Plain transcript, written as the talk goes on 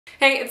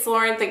Hey, it's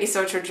Lauren. Thank you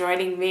so much for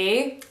joining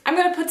me. I'm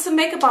gonna put some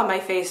makeup on my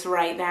face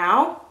right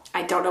now.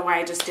 I don't know why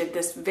I just did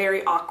this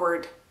very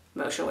awkward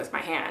motion with my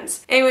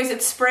hands. Anyways,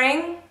 it's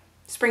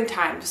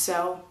springtime,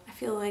 so I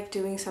feel like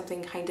doing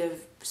something kind of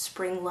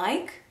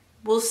spring-like.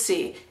 We'll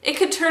see. It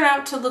could turn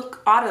out to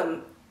look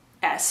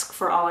autumn-esque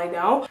for all I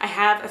know. I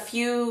have a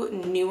few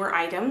newer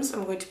items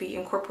I'm going to be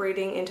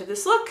incorporating into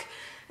this look,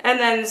 and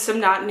then some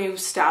not new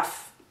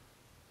stuff.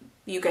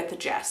 You get the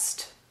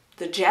gist.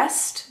 The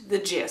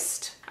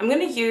gist. I'm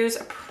gonna use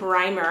a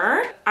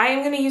primer. I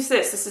am gonna use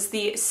this. This is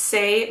the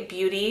Say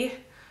Beauty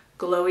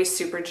Glowy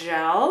Super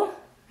Gel.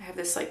 I have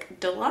this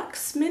like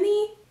deluxe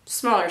mini,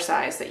 smaller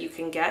size that you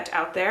can get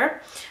out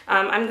there.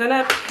 I'm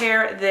gonna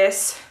pair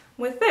this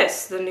with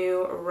this, the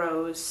new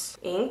Rose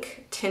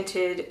Ink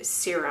Tinted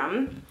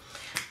Serum.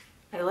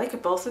 I like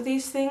both of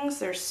these things.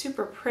 They're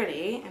super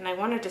pretty, and I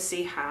wanted to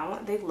see how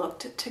they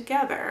looked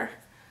together.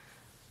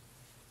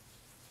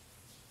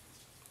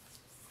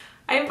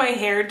 I have my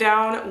hair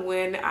down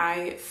when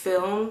I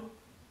film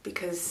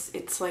because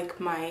it's like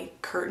my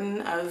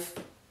curtain of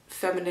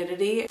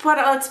femininity. But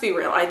let's be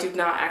real, I do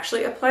not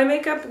actually apply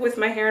makeup with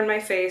my hair and my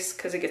face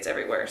because it gets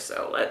everywhere.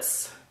 So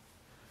let's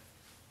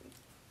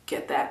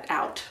get that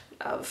out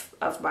of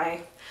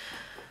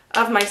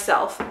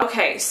myself.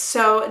 Okay,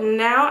 so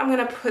now I'm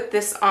gonna put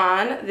this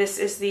on. This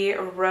is the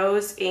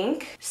Rose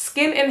Ink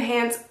Skin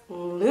Enhance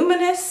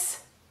Luminous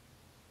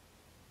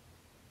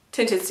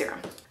Tinted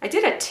Serum. I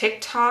did a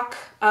TikTok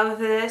of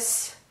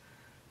this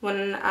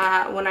when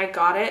I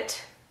got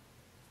it.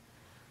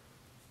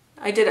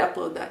 I did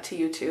upload that to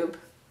YouTube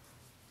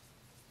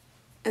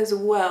as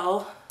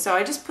well. So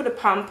I just put a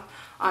pump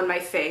on my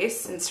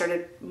face and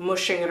started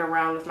mushing it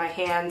around with my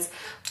hands,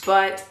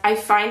 but I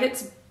find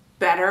it's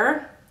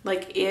better,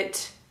 like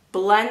it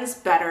blends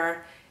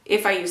better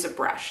if I use a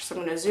brush. So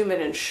I'm gonna zoom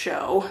in and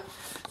show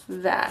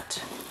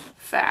that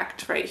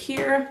fact right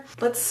here.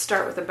 Let's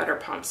start with a better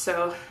pump.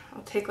 So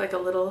I'll take like a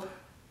little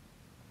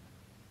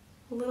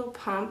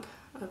pump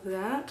of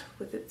that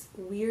with its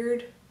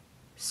weird,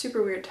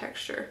 super weird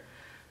texture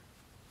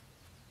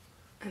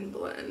and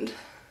blend.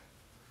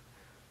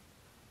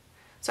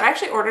 So I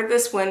actually ordered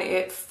this when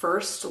it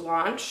first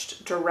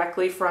launched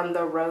directly from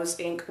the Rose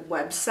Ink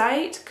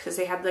website because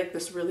they had like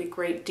this really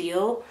great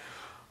deal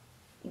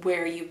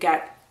where you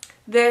get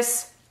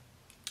this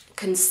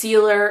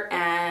concealer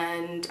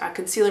and a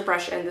concealer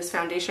brush and this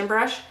foundation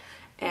brush,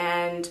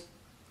 and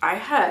I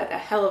had a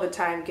hell of a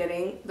time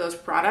getting those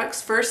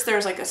products. First,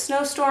 there's like a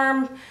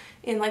snowstorm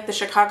in like the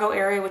Chicago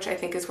area, which I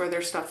think is where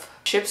their stuff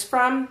ships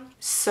from,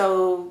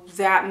 so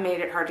that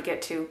made it hard to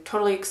get to.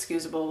 Totally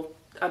excusable,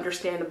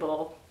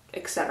 understandable,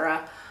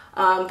 etc.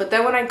 But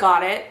then when I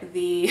got it,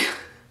 the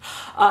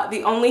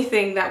only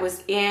thing that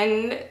was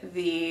in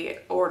the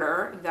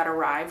order that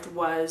arrived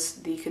was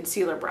the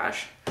concealer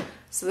brush.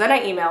 So then I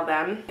emailed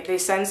them, they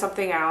send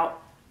something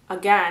out.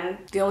 Again,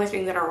 the only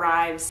thing that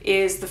arrives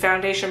is the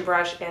foundation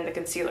brush and the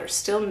concealer,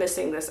 still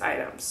missing this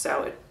item.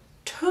 So it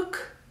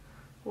took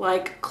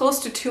like close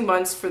to 2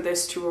 months for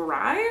this to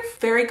arrive.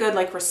 Very good,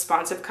 like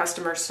responsive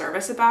customer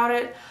service about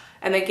it.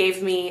 And they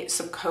gave me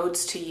some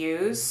codes to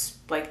use,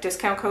 like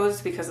discount codes,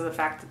 because of the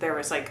fact that there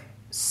was like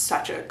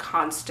such a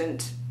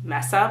constant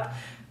mess up.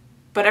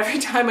 But every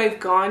time I've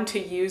gone to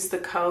use the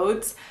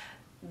codes,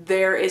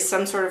 there is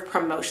some sort of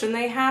promotion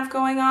they have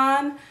going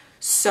on,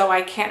 so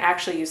I can't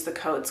actually use the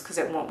codes because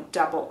it won't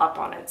double up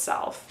on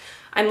itself.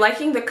 I'm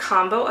liking the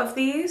combo of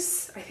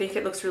these. I think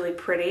it looks really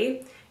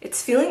pretty.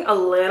 It's feeling a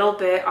little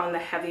bit on the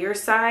heavier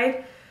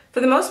side.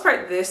 For the most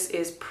part, this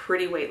is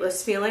pretty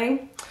weightless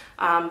feeling,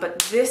 but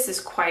this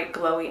is quite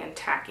glowy and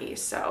tacky,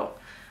 so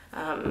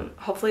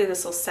hopefully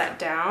this will set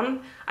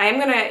down. I am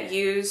gonna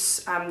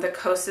use the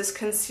Kosas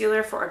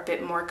concealer for a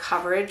bit more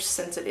coverage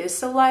since it is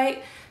so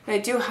light. And I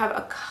do have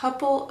a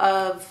couple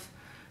of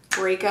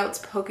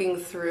breakouts poking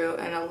through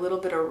and a little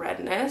bit of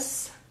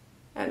redness.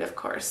 And of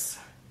course,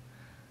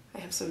 I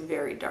have some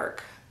very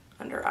dark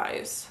under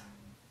eyes.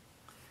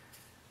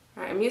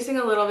 All right, I'm using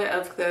a little bit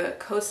of the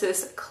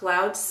Kosas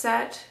Cloud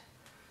Set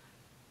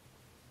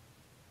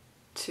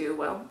to,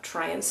 well,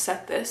 try and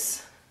set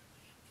this.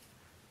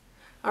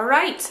 All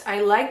right,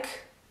 I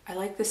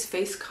like this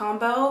face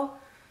combo.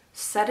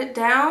 Set it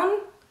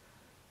down.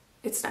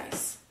 It's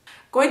nice.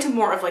 Going to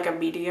more of like a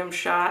medium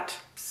shot,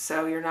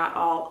 so you're not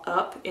all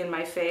up in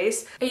my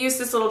face. I use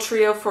this little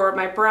trio for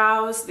my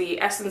brows,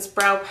 the Essence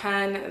Brow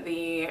Pen,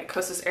 the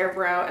Kosas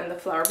Airbrow, and the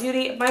Flower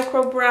Beauty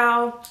Micro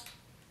Brow.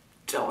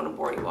 Don't want to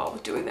bore you all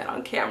with doing that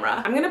on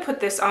camera. I'm gonna put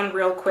this on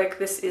real quick.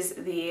 This is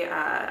the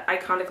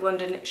Iconic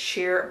London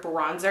Sheer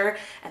Bronzer,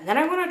 and then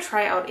I want to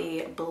try out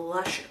a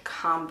blush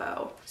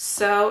combo.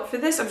 So for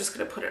this, I'm just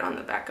gonna put it on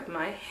the back of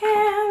my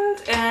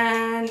hand,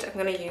 and I'm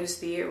gonna use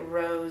the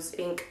Rose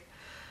Ink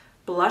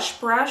blush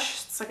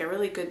brush. It's like a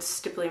really good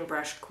stippling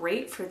brush,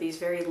 great for these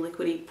very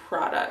liquidy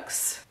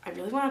products. I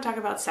really want to talk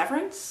about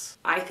Severance.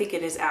 I think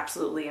it is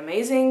absolutely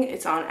amazing.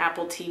 It's on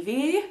Apple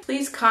TV.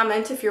 Please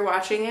comment if you're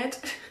watching it.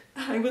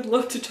 I would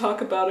love to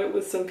talk about it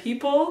with some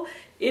people.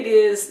 It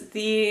is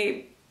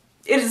the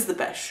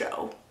best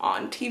show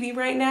on TV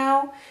right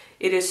now.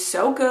 It is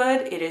so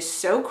good. It is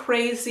so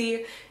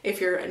crazy. If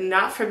you're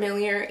not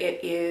familiar,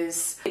 it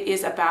is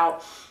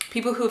about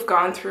people who've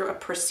gone through a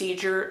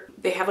procedure.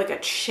 They have like a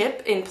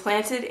chip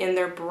implanted in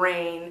their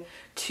brain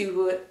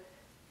to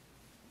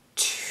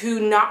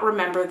not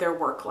remember their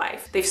work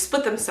life. They've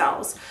split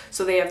themselves.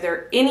 So they have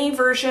their innie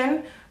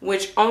version,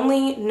 which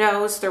only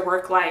knows their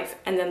work life,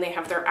 and then they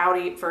have their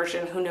outie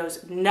version who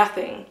knows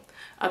nothing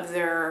of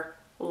their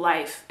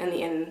life and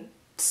the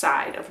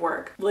inside of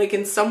work. Like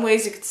in some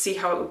ways you could see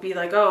how it would be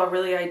like, oh, a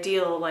really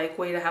ideal like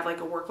way to have like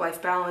a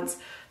work-life balance.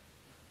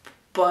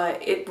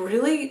 But it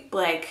really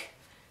like,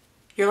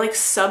 you're like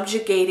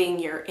subjugating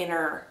your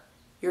inner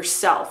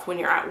yourself when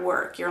you're at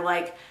work. You're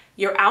like,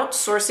 you're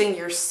outsourcing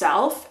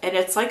yourself, and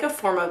it's like a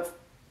form of,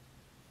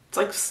 it's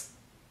like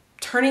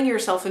turning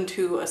yourself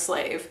into a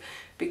slave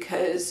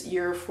because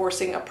you're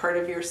forcing a part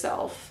of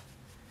yourself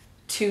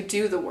to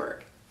do the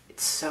work.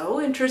 It's so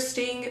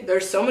interesting.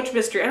 There's so much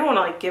mystery. I don't want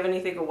to like give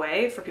anything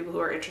away for people who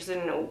are interested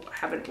and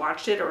haven't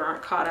watched it or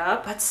aren't caught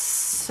up, but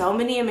so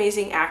many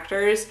amazing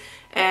actors.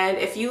 And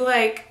if you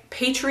like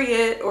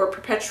Patriot or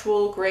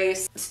Perpetual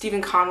Grace,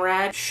 Stephen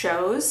Conrad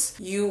shows,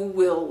 you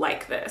will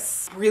like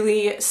this.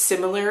 Really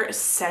similar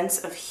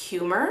sense of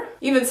humor.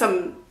 Even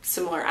some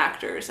similar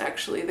actors,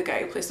 actually. The guy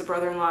who plays the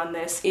brother-in-law in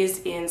this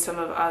is in some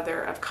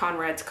of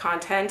Conrad's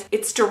content.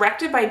 It's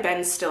directed by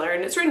Ben Stiller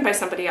and it's written by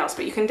somebody else,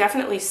 but you can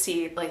definitely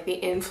see like the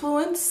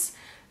influence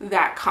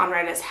that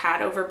Conrad has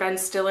had over Ben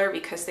Stiller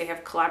because they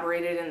have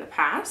collaborated in the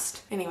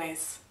past.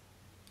 Anyways,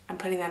 I'm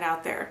putting that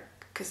out there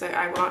because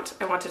I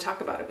want to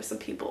talk about it with some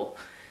people.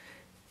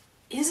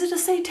 Is it a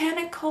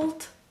satanic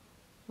cult?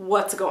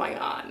 What's going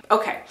on?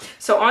 Okay,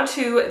 so on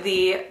to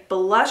the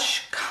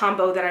blush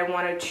combo that I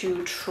wanted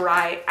to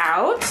try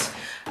out.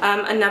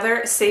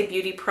 Another Say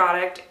Beauty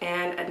product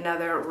and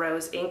another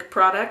Rose Ink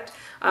product.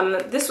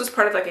 This was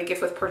part of like a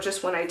gift with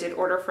purchase when I did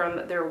order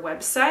from their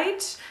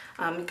website.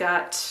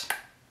 Got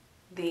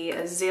the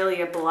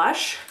Azalea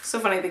blush. So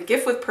funny, the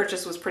gift with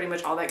purchase was pretty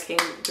much all that came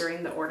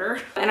during the order.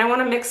 And I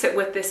want to mix it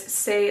with this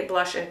Say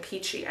Blush and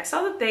Peachy. I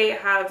saw that they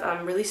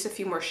have released a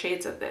few more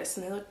shades of this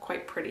and they look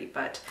quite pretty,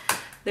 but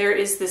there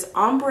is this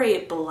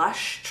ombre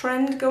blush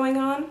trend going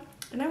on.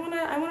 And I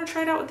wanna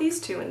try it out with these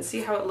two and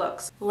see how it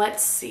looks.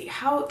 Let's see,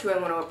 how do I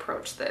want to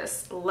approach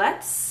this?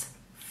 Let's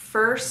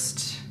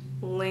first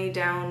lay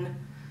down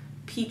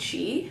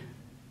Peachy.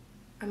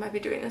 I might be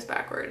doing this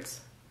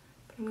backwards.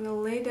 I'm gonna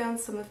lay down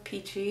some of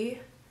Peachy.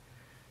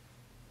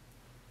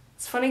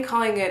 It's funny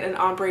calling it an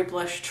ombre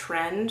blush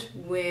trend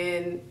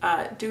when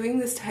doing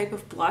this type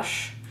of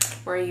blush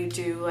where you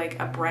do like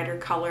a brighter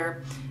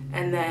color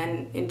and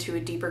then into a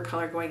deeper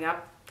color going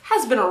up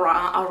has been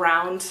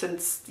around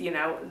since, you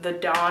know, the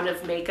dawn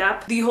of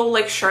makeup. The whole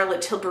like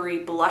Charlotte Tilbury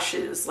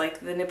blushes,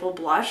 like the nipple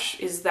blush,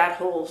 is that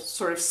whole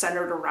sort of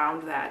centered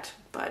around that.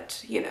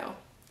 But, you know,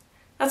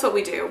 that's what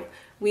we do.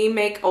 We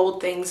make old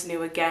things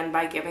new again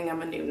by giving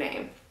them a new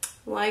name.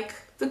 Like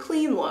the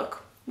clean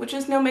look, which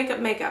is no makeup.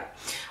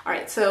 All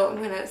right, so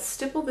I'm gonna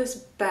stipple this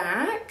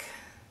back,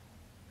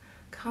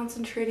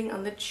 concentrating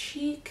on the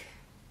cheek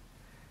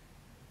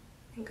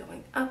and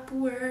going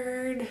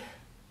upward.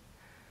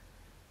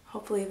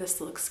 Hopefully this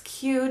looks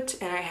cute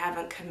and I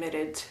haven't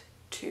committed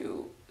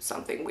to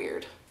something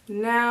weird.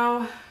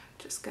 Now,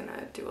 just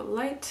gonna do a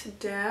light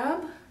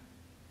dab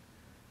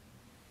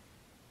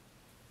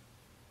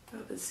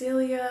of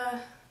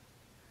Azalea.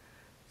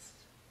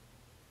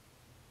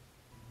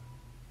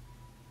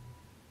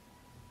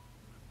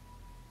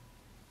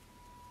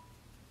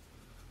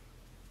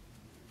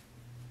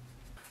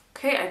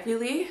 Okay, I'm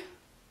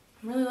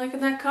really liking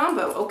that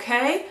combo.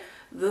 Okay,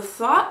 the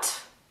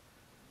thought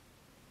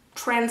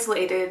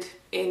translated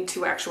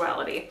into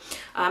actuality.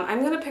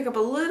 I'm gonna pick up a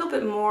little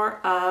bit more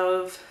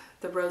of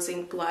the Rose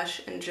Ink blush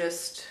and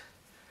just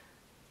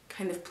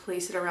kind of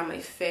place it around my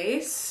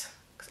face,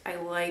 because I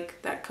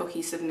like that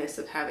cohesiveness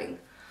of having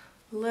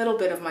a little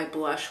bit of my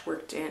blush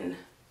worked in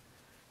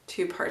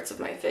two parts of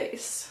my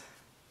face.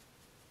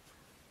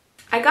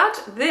 I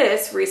got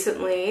this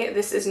recently.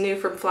 This is new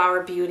from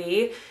Flower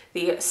Beauty,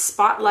 the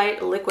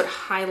Spotlight Liquid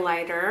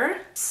Highlighter.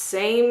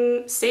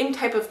 Same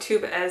type of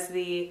tube as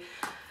the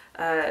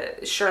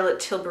Charlotte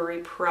Tilbury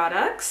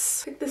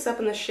products. Picked this up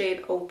in the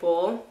shade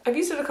Opal. I've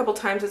used it a couple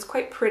times. It's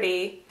quite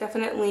pretty.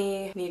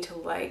 Definitely need to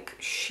like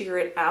sheer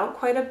it out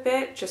quite a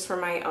bit just for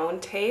my own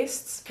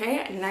tastes.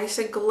 Okay, nice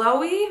and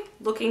glowy,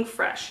 looking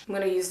fresh. I'm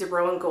gonna use the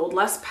Roen Gold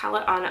Lust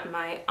palette on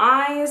my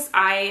eyes.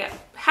 I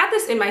had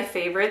this in my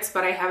favorites,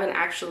 but I haven't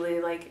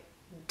actually like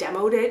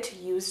demoed it,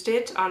 used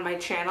it on my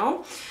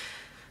channel.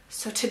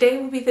 So today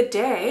will be the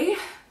day.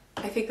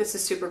 I think this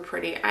is super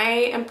pretty. I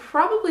am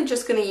probably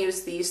just going to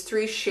use these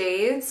three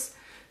shades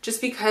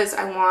just because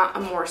I want a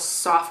more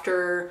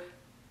softer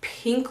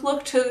pink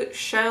look to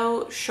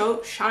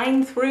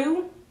shine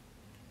through.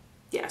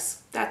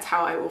 Yes, that's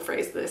how I will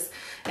phrase this.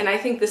 And I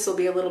think this will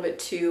be a little bit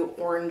too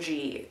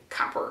orangey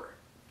copper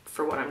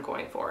for what I'm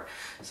going for.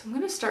 So I'm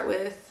going to start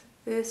with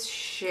this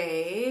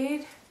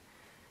shade.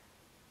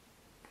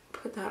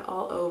 Put that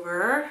all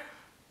over.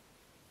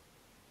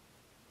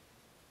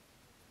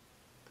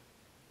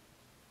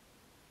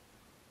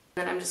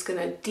 Then I'm just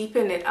gonna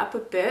deepen it up a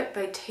bit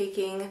by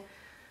taking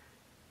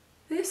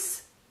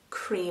this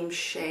cream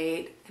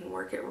shade and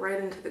work it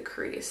right into the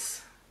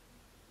crease.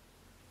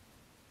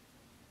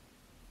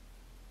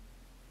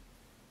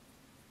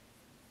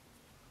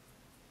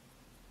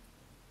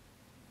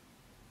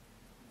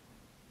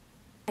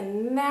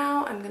 And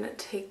now I'm gonna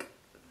take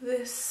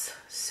this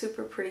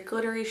super pretty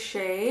glittery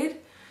shade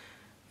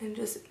and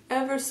just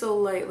ever so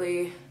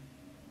lightly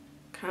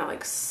kind of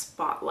like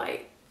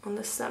spotlight on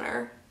the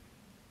center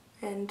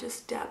and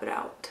just dab it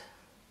out.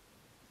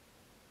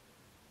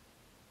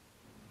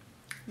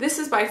 This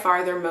is by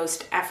far their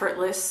most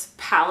effortless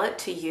palette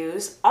to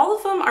use. All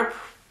of them are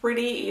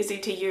pretty easy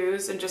to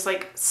use and just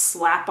like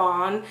slap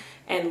on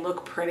and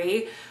look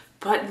pretty.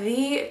 But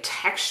the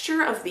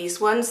texture of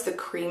these ones, the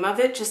cream of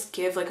it, just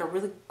give like a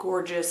really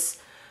gorgeous,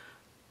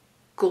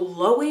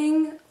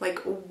 glowing,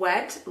 like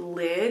wet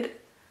lid.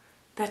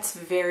 That's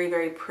very,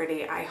 very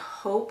pretty. I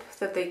hope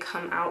that they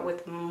come out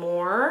with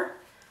more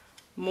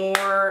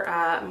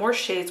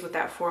shades with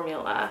that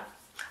formula.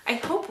 I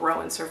hope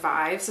Roen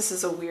survives. This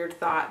is a weird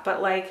thought,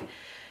 but like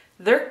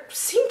they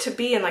seem to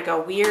be in like a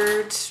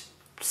weird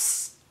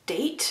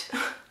state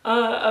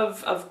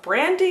of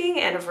branding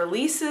and of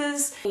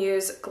releases. I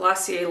use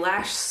Glossier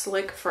Lash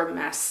Slick for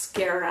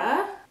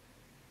mascara.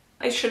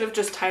 I should have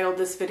just titled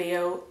this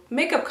video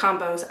Makeup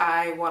Combos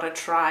I Want to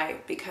Try,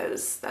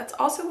 because that's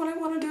also what I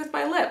want to do with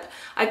my lip.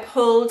 I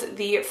pulled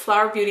the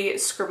Flower Beauty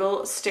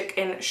Scribble Stick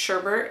in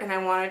Sherbet and I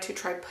wanted to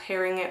try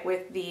pairing it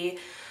with the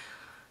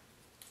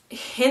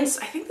Hince,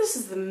 I think this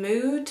is the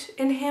Mood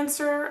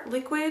Enhancer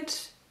liquid.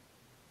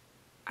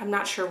 I'm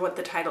not sure what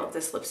the title of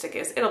this lipstick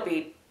is. It'll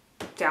be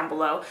down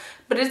below,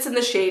 but it's in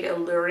the shade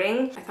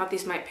Alluring. I thought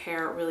these might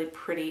pair really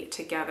pretty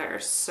together.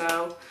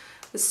 So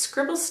the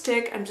Scribble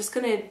Stick, I'm just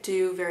gonna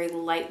do very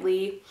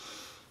lightly,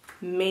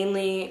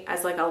 mainly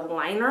as like a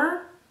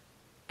liner,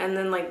 and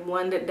then like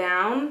blend it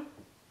down,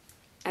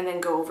 and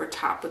then go over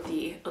top with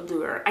the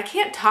Allure. I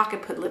can't talk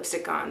and put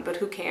lipstick on, but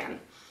who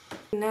can?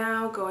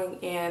 Now going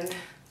in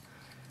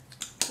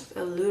with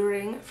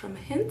Alluring from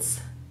Hince.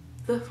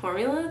 The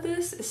formula of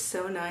this is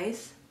so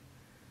nice.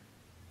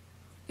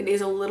 It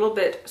is a little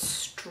bit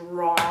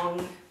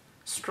strongly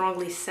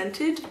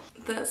scented.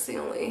 That's the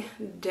only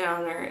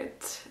downer.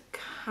 It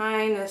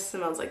kind of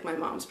smells like my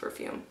mom's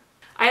perfume.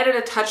 I added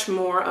a touch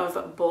more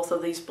of both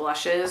of these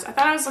blushes. I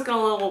thought I was looking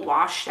a little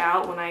washed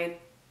out when I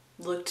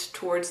looked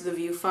towards the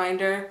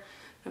viewfinder.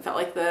 I felt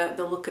like the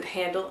look could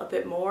handle a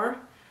bit more,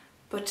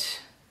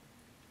 but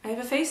I have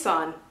a face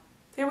on.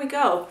 There we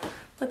go.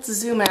 Let's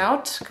zoom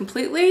out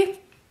completely.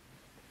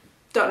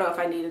 Don't know if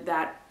I needed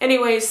that.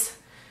 Anyways,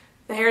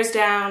 the hair's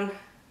down.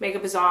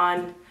 Makeup is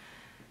on.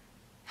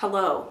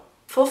 Hello.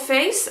 Full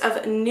face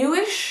of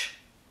newish,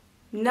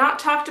 not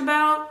talked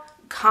about,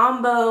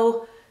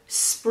 combo,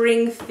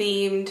 spring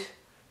themed,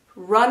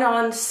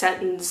 run-on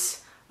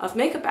sentence of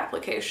makeup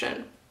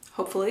application.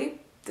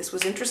 Hopefully this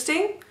was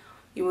interesting.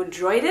 You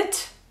enjoyed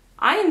it.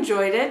 I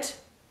enjoyed it.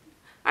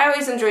 I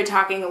always enjoy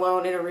talking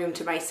alone in a room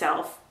to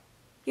myself,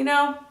 you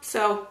know,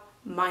 so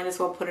might as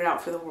well put it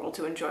out for the world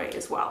to enjoy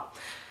as well.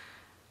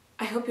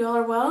 I hope you all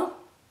are well.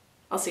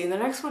 I'll see you in the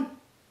next one.